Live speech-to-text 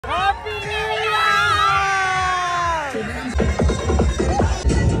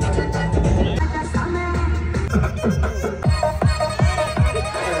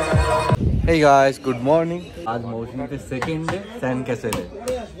Hey guys, good morning. आज मौसम के सेकेंड डे सैंड कैसेले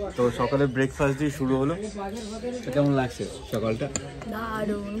तो সকালে ব্রেকফাস্ট দিয়ে শুরু হলো। তো কেমন লাগছে সকালটা?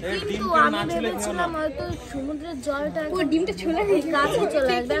 দারুণ, কিন্তু আমি ভেবেছিলাম হয়তো সমুদ্রের জলটা পুরো ডিমটা চলে যায় কাছে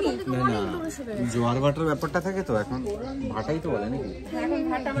চলে আসবে, এখন থেকে অনেক দূরে সরে গেছে। জোয়ার ভাটার ব্যাপারটা থাকে তো, এখন ভাটাই তো বলে নাকি? এখন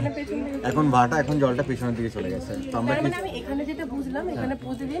ভাটা মানে পেছন দিকে, এখন ভাটা, এখন জলটা পেছনের দিকে চলে গেছে। তো আমরা মানে আমি এখানে যেটা বুঝলাম, এখানে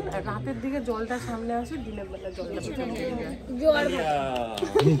প্রতিদিন রাতের দিকে জলটা সামনে আসে, দিনের বেলা জলটা পেছন দিকে যায়। জোয়ার ভাটা।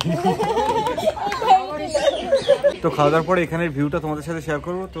 তো খাওয়া দাওয়ার পরে এখানের ভিউটা তোমাদের সাথে শেয়ার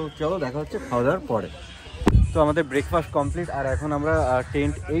করবো। তো চলো দেখা হচ্ছে খাওয়া দাওয়ার পরে। তো আমাদের ব্রেকফাস্ট কমপ্লিট, আর এখন আমরা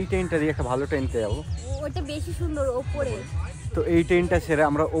এই টেন্টটা দিয়ে একটা ভালো টেন্টে যাবো। ওটা বেশি সুন্দর ওপরে। তো এই টেন্টটা ছেড়ে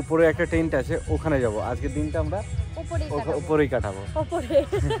আমরা ওপরে একটা টেন্ট আছে, ওখানে যাব। আজকের দিনটা আমরা ওপরেই কাটাবো।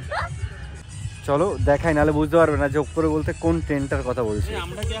 চলো দেখাই, নাহলে বুঝতে পারবে না যে ওপরে বলতে কোন টেন্টটার কথা বলছি।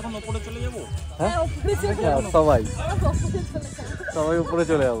 আমরা কি এখন ওপরে চলে যাব? হ্যাঁ, সবাই উপরে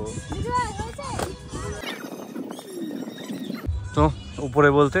চলে যাবো। তো উপরে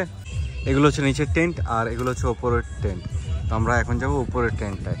বলতে এগুলো হচ্ছে নিচের টেন্ট, আর এগুলো হচ্ছে ওপরের টেন্ট। তো আমরা এখন যাবো উপরের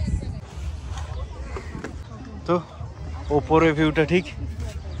টেন্টটায়। তো ওপরের ভিউটা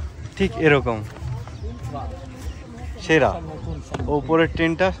ঠিক এরকম সেরা। ওপরের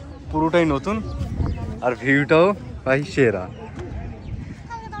টেন্টটা পুরোটাই নতুন, আর ভিউটাও ভাই সেরা,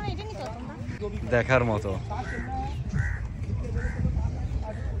 দেখার মতো।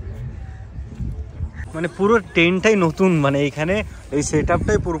 মানে পুরো টেন্টটাই নতুন, মানে এখানে এই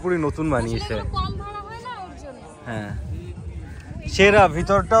সেটআপটাই পুরোপুরি নতুন বানিয়েছে। হ্যাঁ সেরা,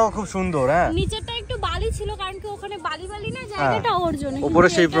 ভিতরটাও খুব সুন্দর। হ্যাঁ, নিচেরটা একটু বালি ছিল, কারণ কি ওখানে বালি না জায়গাটা, ওর জন্য। উপরে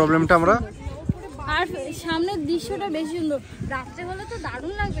সেই প্রবলেমটা আমরা, আর সামনের দৃশ্যটা বেশি সুন্দর। রাত্রে হলে তো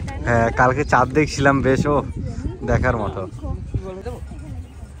দারুণ লাগবে, তাই না? হ্যাঁ, কালকে চাঁদ দেখছিলাম, বেশ ও দেখার মতো।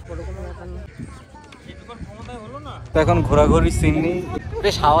 তো এখন ঘোরাঘুরি সিন নেই,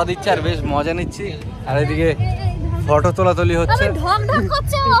 বেশ হাওয়া দিচ্ছে আর বেশ মজা নিচ্ছি। আর এদিকে ফটো তোলাতুলি হচ্ছে,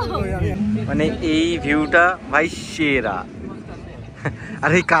 মানে এই ভিউটা ভাই সেরা।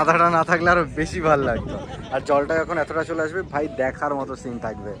 আর এই কাদাটা না থাকলে আরো বেশি ভালো লাগতো। আর জলটা যখন এতটা চলে আসবে ভাই, দেখার মতো সিন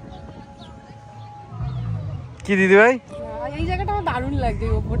থাকবে। কি দিদি ভাই, এই জায়গাটা আমার দারুণ লাগছে,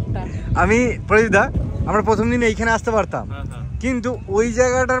 ওপরটা। আমি প্রদীপদা, আমরা প্রথম দিন এইখানে আসতে পারতাম, কিন্তু ওই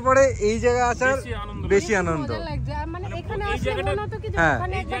জায়গাটার পরে এই জায়গা আসার বেশি আনন্দ লাগছে। মানে এখানে আসলে মনে হতো কি যে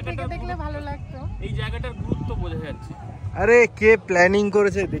ওখানে একবার থেকে দেখলে ভালো লাগতো। এই জায়গাটার গুরুত্ব বোঝা যাচ্ছে। আরে কে প্ল্যানিং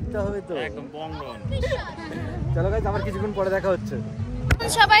করেছে দেখতে হবে তো। একদম বঙ্গন। চলো গাইস, আবার কিছুক্ষণ পরে দেখা হচ্ছে।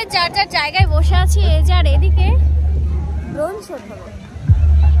 সবাই যার যার জায়গায় বসে আছি। এই যার এদিকে ড্রোন শট হবে।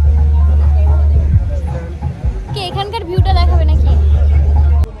 কি এখানকার ভিউটা দেখাবে নাকি?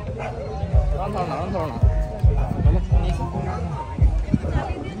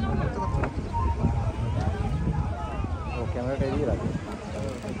 ও ক্যামেরাটা এদিকে রাখো।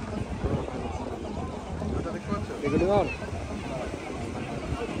 এগুলো কর।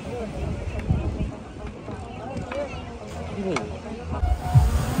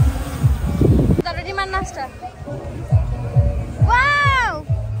 দারুণ মান নাস্তা। ওয়াও,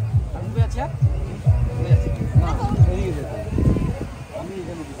 আমি আচ্ছা না এদিকে যেতে আমি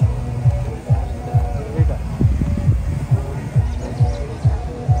এখানে এটা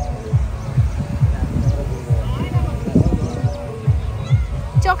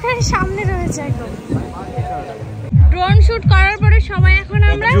চোখের সামনে রয়েছে একদম। ড্রোন শুট করার পরে সবাই এখন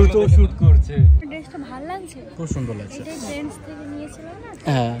আমরা জুতো শুট করছে। ড্রেসটা ভালো লাগছে, খুব সুন্দর লাগছে। এটা ট্রেন্ডস থেকে নিয়েছিলাম না।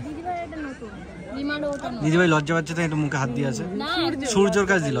 হ্যাঁ, দিদিভাই এটা নতুন, রিমান্ড ওটা নতুন। দিদিভাই লজ্জা পাচ্ছে তো, একটু মুখে হাত দিয়ে আছে। না, সূর্যর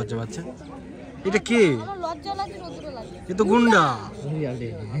কাছে দিয়ে লজ্জা পাচ্ছে। এটা কে? আমার লজ্জা লাগে, রোদ্র লাগে। এ তো গুন্ডা।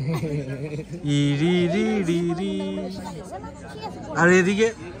 ইরি রি রি রি। আর এদিকে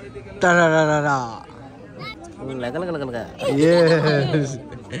টারারারা। লাগা লাগা লাগা লাগা। ইয়েস।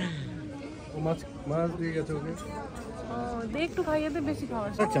 মাছ দিয়ে গেছে ওকে। একটু খাইয়েতে বেশি খাওয়া।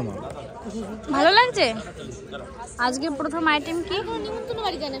 আচ্ছা মা, ভালো লাগছে। আজকে প্রথম আইটেম কি? নিমন্ত্রণ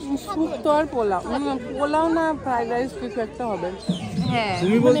বাড়ি জানা শুক্তো আর পোলাও। পোলাও না ফ্রাইড রাইস কিছু একটা হবে। হ্যাঁ,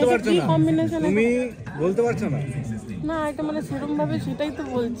 তুমি বলতে পারছো না, কম্বিনেশন তুমি বলতে পারছো না। না, এটা মানে সেরকম ভাবে সেটাই তো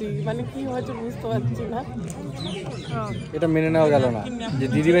বলছি, মানে কি হয়েছে বুঝতে পারছি না। এটা মেনে নেওয়া গেল না যে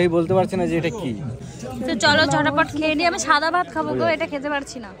দিদিভাই বলতে পারছে না যে এটা কি। তো চলো ঝটাপট খেয়ে নিই। আমি সাদা ভাত খাবো গো, এটা খেতে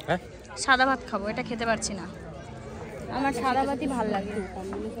পারছি না। হ্যাঁ, সাদা ভাত খাবো, এটা খেতে পারছি না। আমার সাদা ভাতই ভালো লাগে।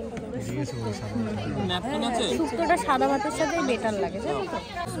 শুক্তোটা সাদা ভাতের সাথে বেটার লাগে, জানো তো।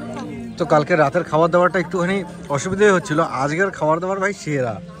 তো কালকে রাতের খাবার দাবারটা একটুখানি অসুবিধা হচ্ছিল। আজকের খাবার দাবার ভাই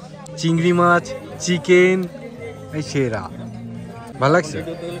সেরা। চিংড়ি মাছ, চিকেন, এই সেরা। ভালো লাগছে।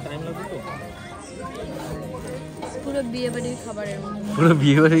 পুরো বিয়ে বাড়ির খাবারের মতো। পুরো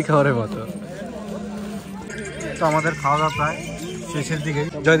বিয়ে বাড়ির খাবারের মতো। তো আমাদের খাওয়া দাওয়া প্রায় শেষের দিকে,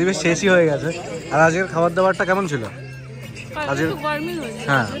 জয়দীপের শেষই হয়ে গেছে। আর আজকের খাবার দাবারটা কেমন ছিল? আজকে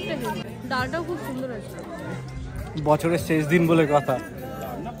হ্যাঁ, ডালটাও খুব সুন্দর আছে। বছরের শেষ দিন বলে কথা।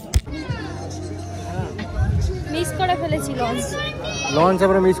 মিস করে ফেলেছি লঞ্চ। লঞ্চ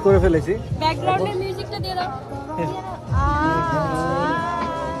আমরা মিস করে ফেলেছি। ব্যাকগ্রাউন্ডে মিউজিকটা দিয়ে দাও।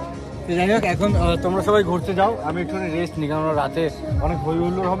 যাই হোক, এখন তোমরা সবাই ঘুরতে যাও, আমি একটু রেস্ট নিই, কারণ রাতে অনেক হই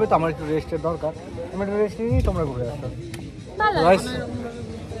হুল্লোড় হবে, তো আমার একটু রেস্টের দরকার। আমি একটু রেস্ট নিই, তোমরা ঘুরে আসো।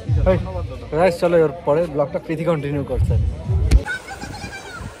 রাইস চলো, এর পরে ব্লগটা প্রীতি কন্টিনিউ করছে।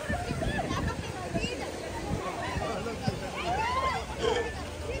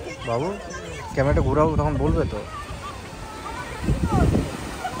 বাবু ক্যামেরাটা ঘুরাও, তখন বলবে তো।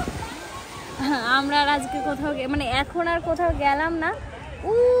 আমরা আর আজকে কোথাও মানে এখন আর কোথাও গেলাম না।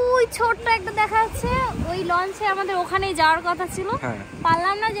 ওই ছোট্ট একটা দেখা যাচ্ছে, ওই লঞ্চে আমাদের ওখানেই যাওয়ার কথা ছিল,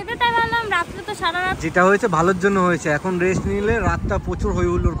 পারলাম না যেতে। তাই ভাবলাম রাত্রে তো সারা রাত, যেটা হয়েছে ভালোর জন্য হয়েছে, এখন রেস্ট নিলে রাতটা প্রচুর হই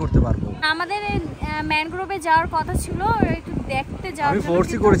হুল্লোড় করতে পারবো। আমাদের ম্যানগ্রোভে যাওয়ার কথা ছিল, একটু দেখতে যাওয়ার। আমি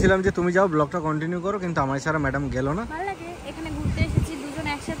ফোর্সই করেছিলাম যে তুমি যাও, ব্লগটা কন্টিনিউ করো, কিন্তু আমার ছাড়া ম্যাডাম গেল না। ভালো লাগে, এখানে ঘুরতে এসেছি, দুজন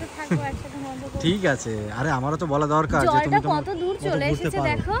একসাথে থাকবো, একসাথে মজা করব। ঠিক আছে, আরে আমারও তো বলা দরকার যে তুমি কত দূর চলে এসেছে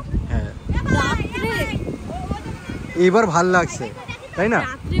দেখো। হ্যাঁ, রাত্রে এবার ভাল লাগছে, তাই না?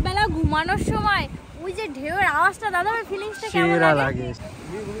 রাত্রিবেলা ঘুমানোর সময় ওই যে ঢেউয়ের আওয়াজটা, দাদা আমার ফিলিংসটা কেমন লাগে।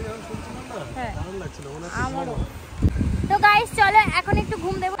 হ্যাঁ, আমারও। তো গাইস চলো এখন একটু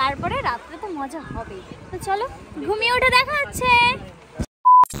ঘুম দেবো, তারপরে রাত্রে তো মজা হবে। তো চলো ঘুমিয়ে উঠে দেখা হচ্ছে।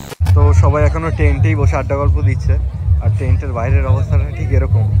 তো সবাই এখনো টেন্টেই বসে আড্ডা গল্প দিচ্ছে, আর টেন্টের বাইরের অবস্থাটা ঠিক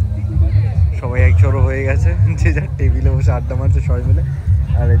এরকম, সবাই একজোড়ো হয়ে গেছে, যে যার টেবিলে বসে আড্ডা মারছে সবাই মিলে।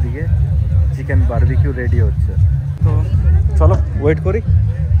 আর এদিকে চিকেন বারবিকিউ রেডি হচ্ছে। তো চলো ওয়েট করি,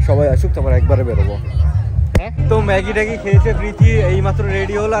 সবাই আসুক, তারপর একবারে বেরোবো। তো ম্যাগি ট্যাগি খেয়েছে প্রীতি, এইমাত্র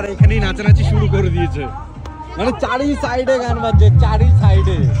রেডি হলো, আর এখানেই নাচানাচি শুরু করে দিয়েছে। মানে চারি সাইডে গান বাজছে, চারি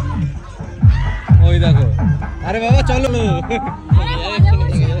সাইডে। ওই দেখো, আরে বাবা চলো,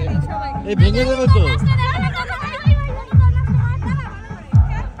 এই ভেঙে দেবে তো।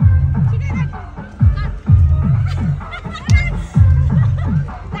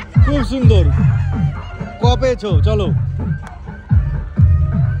 খুব সুন্দর, পেয়েছো, চলো।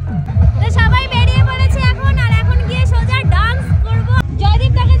 সবাই বেরিয়ে পড়েছে এখন, আর এখন গিয়ে সোজা ডান্স করব।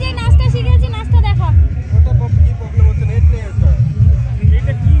 জয়দীপ তাকে যে নাচটা শিখিয়েছি, নাচটা দেখা। ওটা কি প্রবলেম হচ্ছে? নেট নেই এটা।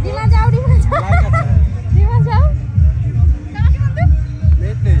 এটা কি? দিমা যাও, দিমা যাও, দিমা যাও।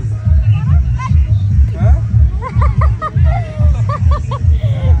 নেট নেই। হ্যাঁ,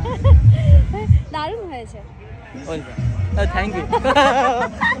 দারুণ হয়েছে। Thank you.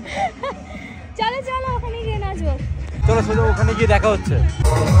 চলো চলো ওখানে গিয়ে নাচবো। চলো সোজা ওখানে গিয়ে দেখা হচ্ছে।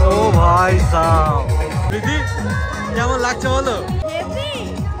 ও ভাই সাহেব, দিদি কেমন লাগছে বলো?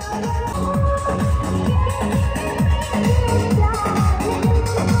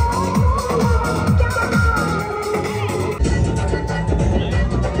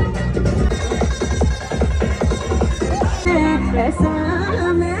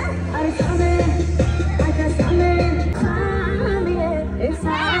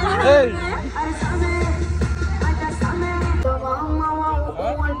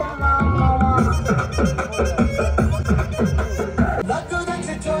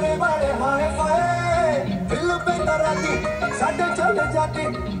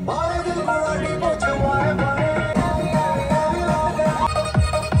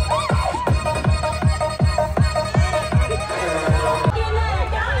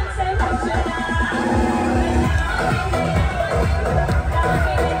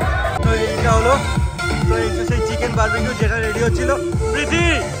 চিকেন বারবিকিউ যেটা রেডি হচ্ছিল, প্রীতি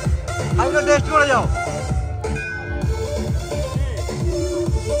হালকা টেস্ট করে যাও।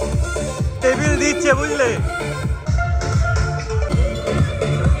 টেবিল দিচ্ছে বুঝলে,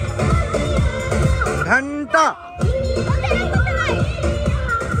 ঘন্টা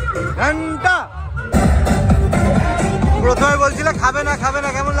ঘন্টা। প্রথমে বলছিলে খাবে না খাবে না,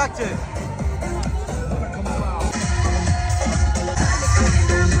 কেমন লাগছে?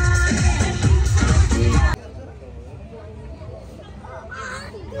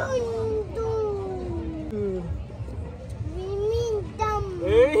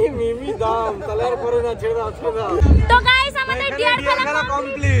 তো গাইস আমাদের ডিয়ার খেলা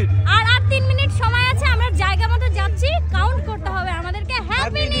কমপ্লিট, আর 3 মিনিট সময় আছে, আমরা জায়গা মতো যাচ্ছি, কাউন্ট করতে হবে আমাদেরকে।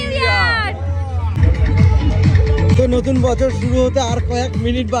 Happy new year. তো নতুন বছর শুরু হতে আর কয়েক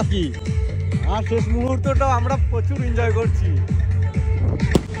মিনিট বাকি, আর শেষ মুহূর্তটাও আমরা প্রচুর এনজয় করছি।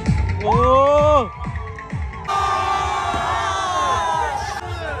 ও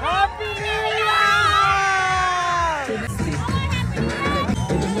হ্যাপি নিউ ইয়ার,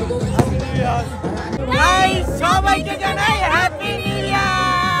 সবাইকে জানাই হ্যাপি নিউ ইয়ার।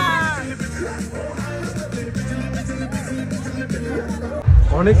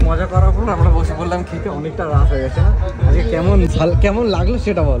 অনেক মজা করার পর আমরা বসে বললাম খেতে, অনেকটা রাত হয়ে গেছে না? আজকে কেমন লাগলো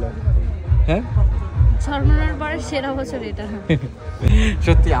সেটা বলো। হ্যাঁ, জন্মানোর পরে সেরা বছর এটা।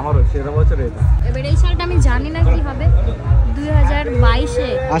 সত্যি আমারও সেরা বছর এটা। এবার এই সালটা আমি জানি না কি হবে, 2022-এ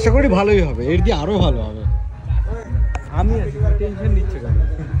আশা করি ভালোই হবে, এর দিয়ে আরো ভালো হবে। আমি আছি, টেনশন নিচ্ছি কেন?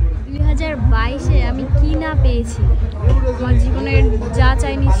 2022-এ আমি কি না পেয়েছি, আমার জীবনের যা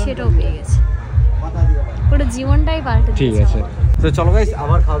চাইনি সেটাও পেয়ে গেছি, পুরো জীবনটাই পাল্টে ঠিক দিয়েছে। আছে, তো চলো গাইস,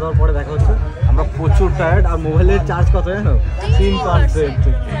 আবার খাওয়া দাওয়ার পরে দেখা হচ্ছে। আমরা প্রচুর টায়ার্ড, আর মোবাইলের চার্জ কত জানো? 3%।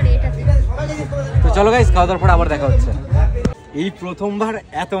 তো চলো গাইস, খাওয়া দাওয়ার পরে আবার দেখা হচ্ছে। এই প্রথমবার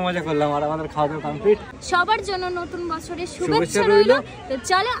এত মজা করলাম, আর আমাদের খাওয়া দাওয়া কমপ্লিট। সবার জন্য নতুন বছরের শুভেচ্ছা রইল। তো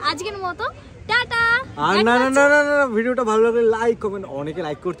চলো আজকের মতো টাটা। আর না না না না না, ভিডিওটা ভালো লাগলে লাইক কমেন্ট, অনেকে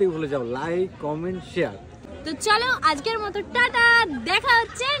লাইক করতেই ভুলে যাও, লাইক কমেন্ট শেয়ার। তো চলো আজকের মতো টাটা, দেখা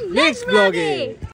হচ্ছে নেক্সট ব্লগে।